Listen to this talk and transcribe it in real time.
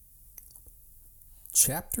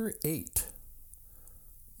Chapter 8.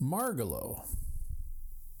 Margalo.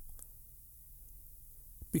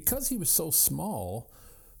 Because he was so small,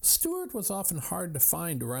 Stuart was often hard to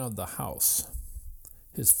find around the house.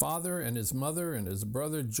 His father and his mother and his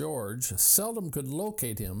brother George seldom could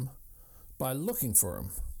locate him by looking for him.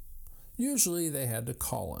 Usually they had to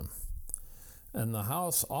call him. And the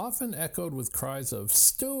house often echoed with cries of,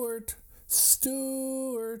 "Stuart!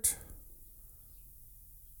 Stuart!"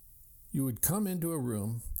 You would come into a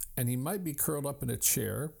room, and he might be curled up in a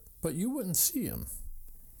chair, but you wouldn't see him.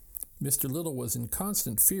 Mr. Little was in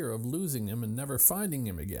constant fear of losing him and never finding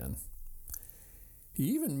him again. He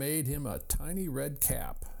even made him a tiny red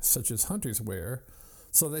cap, such as hunters wear,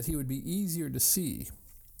 so that he would be easier to see.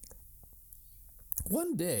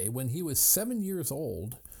 One day, when he was 7 years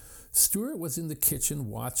old, Stuart was in the kitchen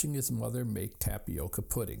watching his mother make tapioca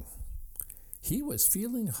pudding. He was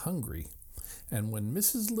feeling hungry, and when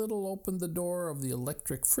Mrs. Little opened the door of the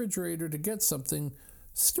electric refrigerator to get something,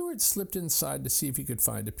 Stuart slipped inside to see if he could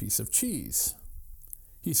find a piece of cheese.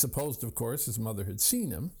 He supposed, of course, his mother had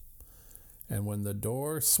seen him, and when the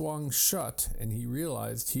door swung shut and he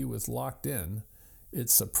realized he was locked in, it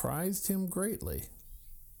surprised him greatly.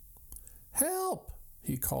 "Help!"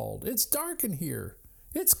 he called. "It's dark in here.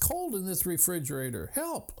 It's cold in this refrigerator.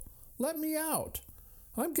 Help! Let me out.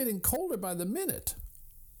 I'm getting colder by the minute."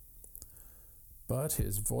 But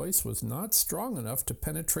his voice was not strong enough to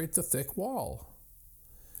penetrate the thick wall.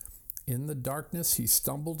 In the darkness, he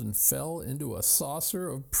stumbled and fell into a saucer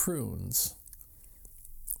of prunes.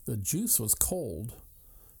 The juice was cold.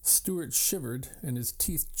 Stuart shivered, and his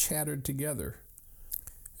teeth chattered together.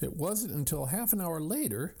 It wasn't until half an hour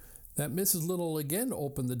later that Mrs. Little again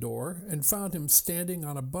opened the door and found him standing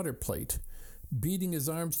on a butter plate, beating his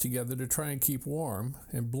arms together to try and keep warm,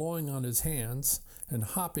 and blowing on his hands and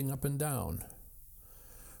hopping up and down.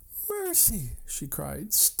 "Mercy!" she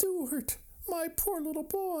cried. "Stuart, my poor little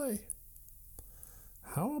boy!"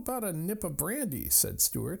 "How about a nip of brandy?" said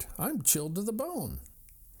Stuart. "I'm chilled to the bone."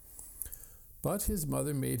 But his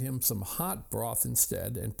mother made him some hot broth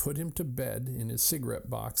instead and put him to bed in his cigarette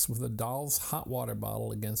box with a doll's hot water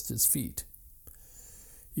bottle against his feet.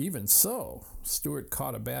 Even so, Stuart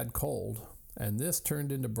caught a bad cold, and this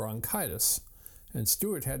turned into bronchitis, and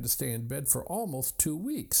Stuart had to stay in bed for almost 2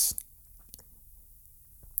 weeks.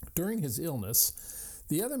 During his illness,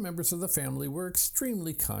 the other members of the family were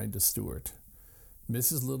extremely kind to Stuart.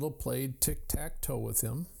 Mrs. Little played tic-tac-toe with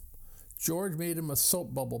him. George made him a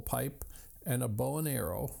soap bubble pipe and a bow and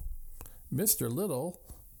arrow. Mr. Little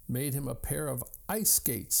made him a pair of ice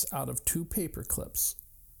skates out of 2 paper clips.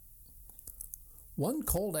 One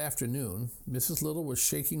cold afternoon, Mrs. Little was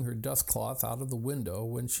shaking her dustcloth out of the window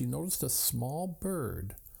when she noticed a small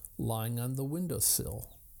bird lying on the windowsill,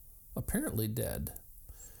 apparently dead.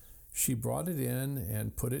 She brought it in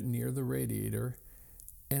and put it near the radiator,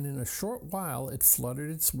 and in a short while it fluttered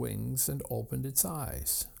its wings and opened its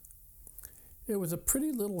eyes. It was a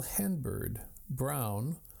pretty little hen bird,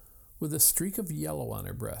 brown, with a streak of yellow on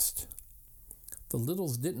her breast. The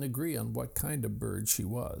Littles didn't agree on what kind of bird she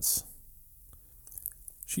was.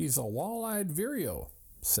 "She's a wall-eyed vireo,"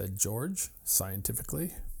 said George,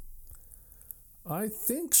 scientifically. "I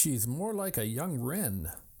think she's more like a young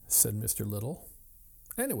wren," said Mr. Little.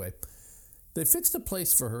 Anyway, they fixed a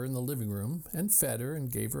place for her in the living room and fed her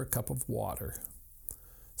and gave her a cup of water.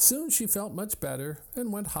 Soon she felt much better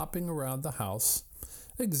and went hopping around the house,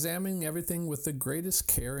 examining everything with the greatest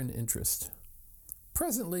care and interest.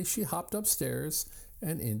 Presently she hopped upstairs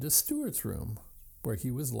and into Stuart's room, where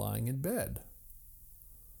he was lying in bed.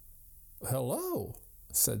 "Hello,"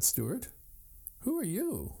 said Stuart. "Who are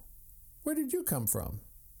you? Where did you come from?"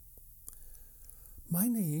 "My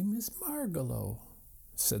name is Margalo,"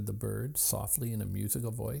 said the bird softly in a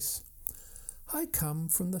musical voice. "I come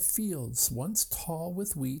from the fields once tall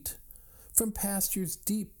with wheat, from pastures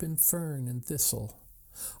deep in fern and thistle.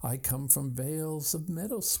 I come from vales of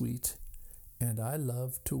meadow sweet, and I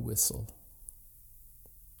love to whistle."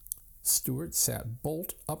 Stuart sat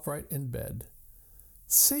bolt upright in bed.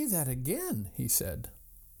 "Say that again," he said.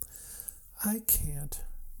 "I can't,"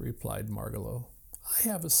 replied Margalo. "I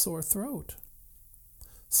have a sore throat."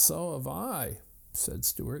 "So have I," said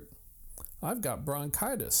Stuart. "I've got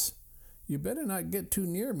bronchitis. You better not get too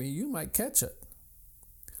near me. You might catch it."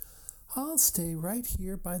 "I'll stay right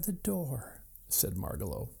here by the door," said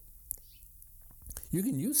Margalo. "You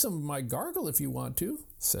can use some of my gargle if you want to,"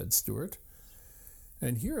 said Stuart.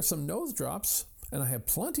 "And here are some nose drops, and I have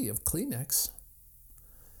plenty of Kleenex."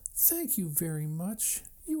 "Thank you very much.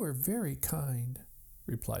 You are very kind,"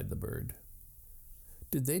 replied the bird.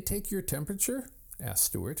 "Did they take your temperature?" asked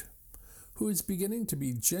Stuart. who was beginning to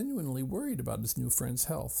be genuinely worried about his new friend's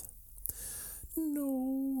health.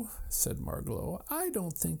 "No," said Margalo, "I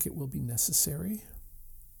don't think it will be necessary."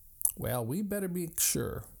 "Well, we better be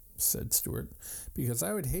sure," said Stuart, "because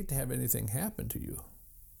I would hate to have anything happen to you.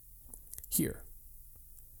 Here."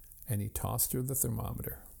 And he tossed her the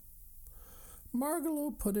thermometer.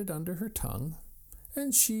 Margalo put it under her tongue,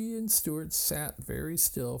 and she and Stuart sat very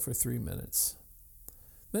still for 3 minutes.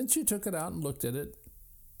 Then she took it out and looked at it,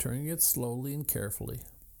 turning it slowly and carefully.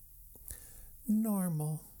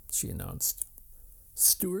 "Normal," she announced.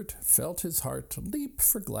 Stuart felt his heart leap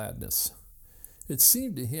for gladness. It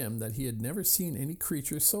seemed to him that he had never seen any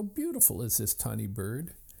creature so beautiful as this tiny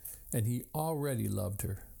bird, and he already loved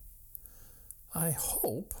her. "I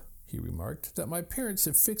hope," he remarked, "that my parents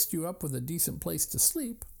have fixed you up with a decent place to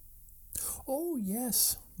sleep." "Oh,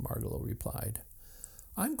 yes," Margalo replied.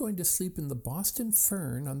 "I'm going to sleep in the Boston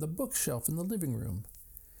Fern on the bookshelf in the living room.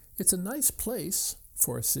 It's a nice place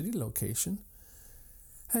for a city location.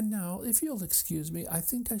 And now, if you'll excuse me, I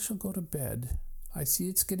think I shall go to bed. I see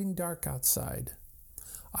it's getting dark outside.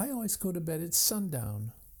 I always go to bed at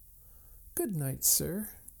sundown. Good night, sir."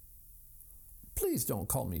 "Please don't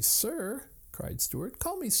call me sir," cried Stuart.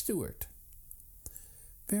 "Call me Stuart."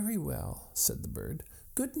 "Very well," said the bird.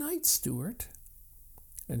 "Good night, Stuart."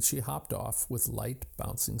 And she hopped off with light,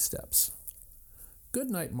 bouncing steps.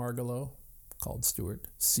 "Good night, Margalo," called Stuart.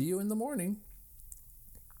 "See you in the morning."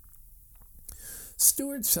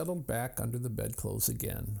 Stuart settled back under the bedclothes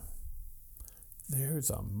again.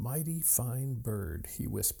 "There's a mighty fine bird," he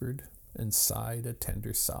whispered, and sighed a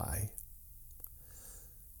tender sigh.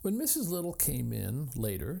 When Mrs. Little came in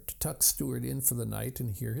later to tuck Stuart in for the night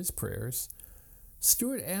and hear his prayers,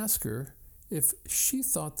 Stuart asked her if she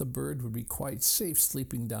thought the bird would be quite safe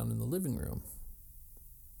sleeping down in the living room.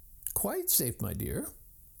 "Quite safe, my dear,"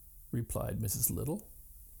 replied Mrs. Little.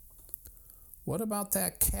 "What about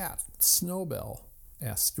that cat, Snowbell?"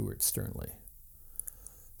 asked Stuart sternly.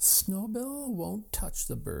 "Snowbell won't touch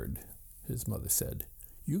the bird," his mother said.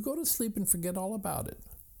 "You go to sleep and forget all about it."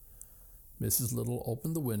 Mrs. Little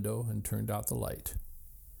opened the window and turned out the light.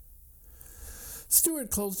 Stuart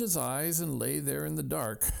closed his eyes and lay there in the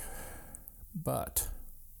dark, but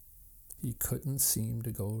he couldn't seem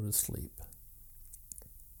to go to sleep.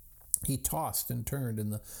 He tossed and turned,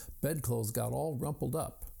 and the bedclothes got all rumpled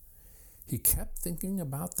up. He kept thinking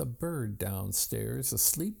about the bird downstairs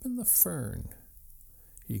asleep in the fern.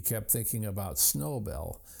 He kept thinking about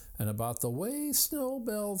Snowbell and about the way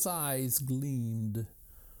Snowbell's eyes gleamed.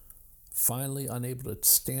 Finally, unable to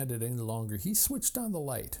stand it any longer, he switched on the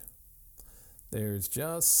light. "There's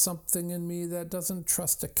just something in me that doesn't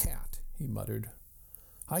trust a cat," he muttered.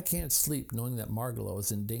 "I can't sleep knowing that Margalo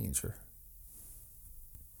is in danger."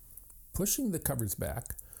 Pushing the covers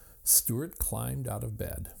back, Stuart climbed out of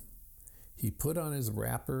bed. He put on his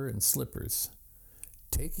wrapper and slippers.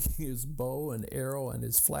 Taking his bow and arrow and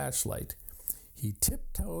his flashlight, he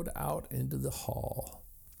tiptoed out into the hall.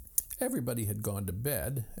 Everybody had gone to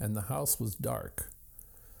bed, and the house was dark.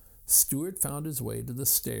 Stuart found his way to the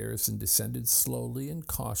stairs and descended slowly and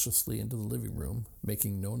cautiously into the living room,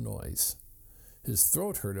 making no noise. His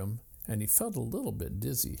throat hurt him, and he felt a little bit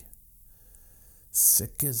dizzy.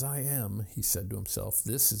 "Sick as I am," he said to himself,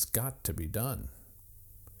 "this has got to be done."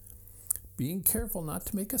 Being careful not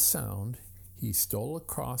to make a sound, he stole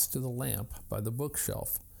across to the lamp by the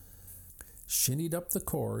bookshelf, shinnied up the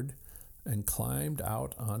cord, and climbed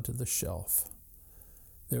out onto the shelf.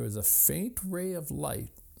 There was a faint ray of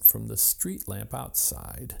light from the street lamp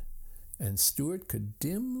outside, and Stuart could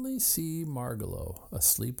dimly see Margalo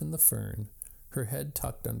asleep in the fern, her head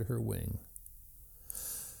tucked under her wing.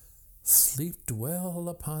 "Sleep dwell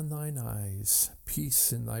upon thine eyes,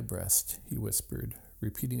 peace in thy breast," he whispered,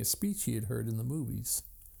 repeating a speech he had heard in the movies.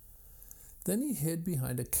 Then he hid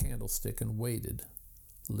behind a candlestick and waited,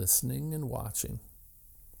 listening and watching.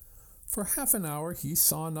 For half an hour he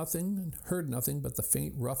saw nothing and heard nothing but the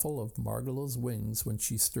faint ruffle of Margalo's wings when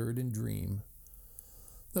she stirred in dream.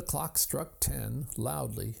 The clock struck 10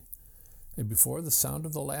 loudly, and before the sound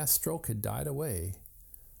of the last stroke had died away,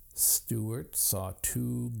 Stuart saw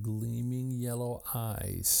 2 gleaming yellow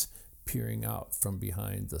eyes peering out from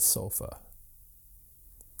behind the sofa.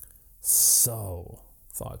 "So,"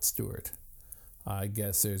 thought Stuart, "I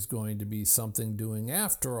guess there's going to be something doing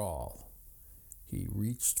after all." He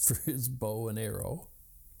reached for his bow and arrow.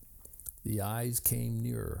 The eyes came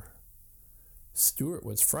nearer. Stuart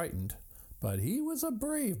was frightened, but he was a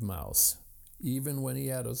brave mouse, even when he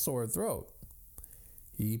had a sore throat.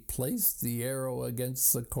 He placed the arrow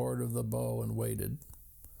against the cord of the bow and waited.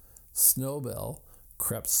 Snowbell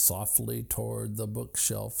crept softly toward the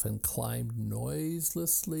bookshelf and climbed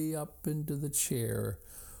noiselessly up into the chair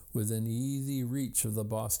within easy reach of the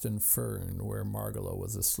Boston fern where Margalo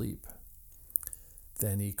was asleep.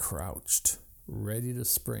 Then he crouched, ready to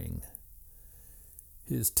spring.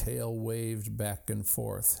 His tail waved back and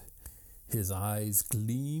forth. His eyes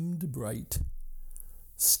gleamed bright.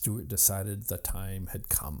 Stuart decided the time had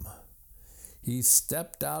come. He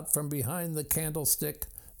stepped out from behind the candlestick,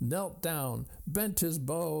 knelt down, bent his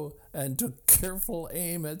bow, and took careful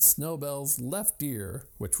aim at Snowbell's left ear,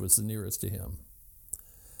 which was the nearest to him.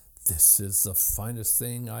 "This is the finest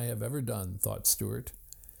thing I have ever done," thought Stuart,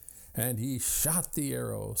 and he shot the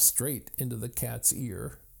arrow straight into the cat's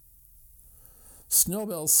ear.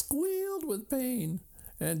 Snowbell squealed with pain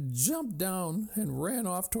and jumped down and ran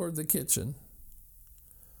off toward the kitchen.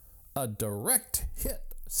 "A direct hit,"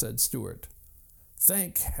 said Stuart.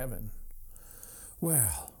 "Thank heaven.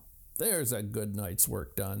 Well, there's a good night's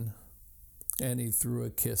work done." And he threw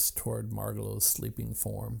a kiss toward Margalo's sleeping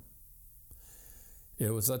form.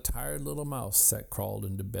 It was a tired little mouse that crawled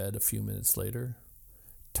into bed a few minutes later,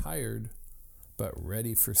 tired but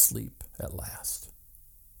ready for sleep at last.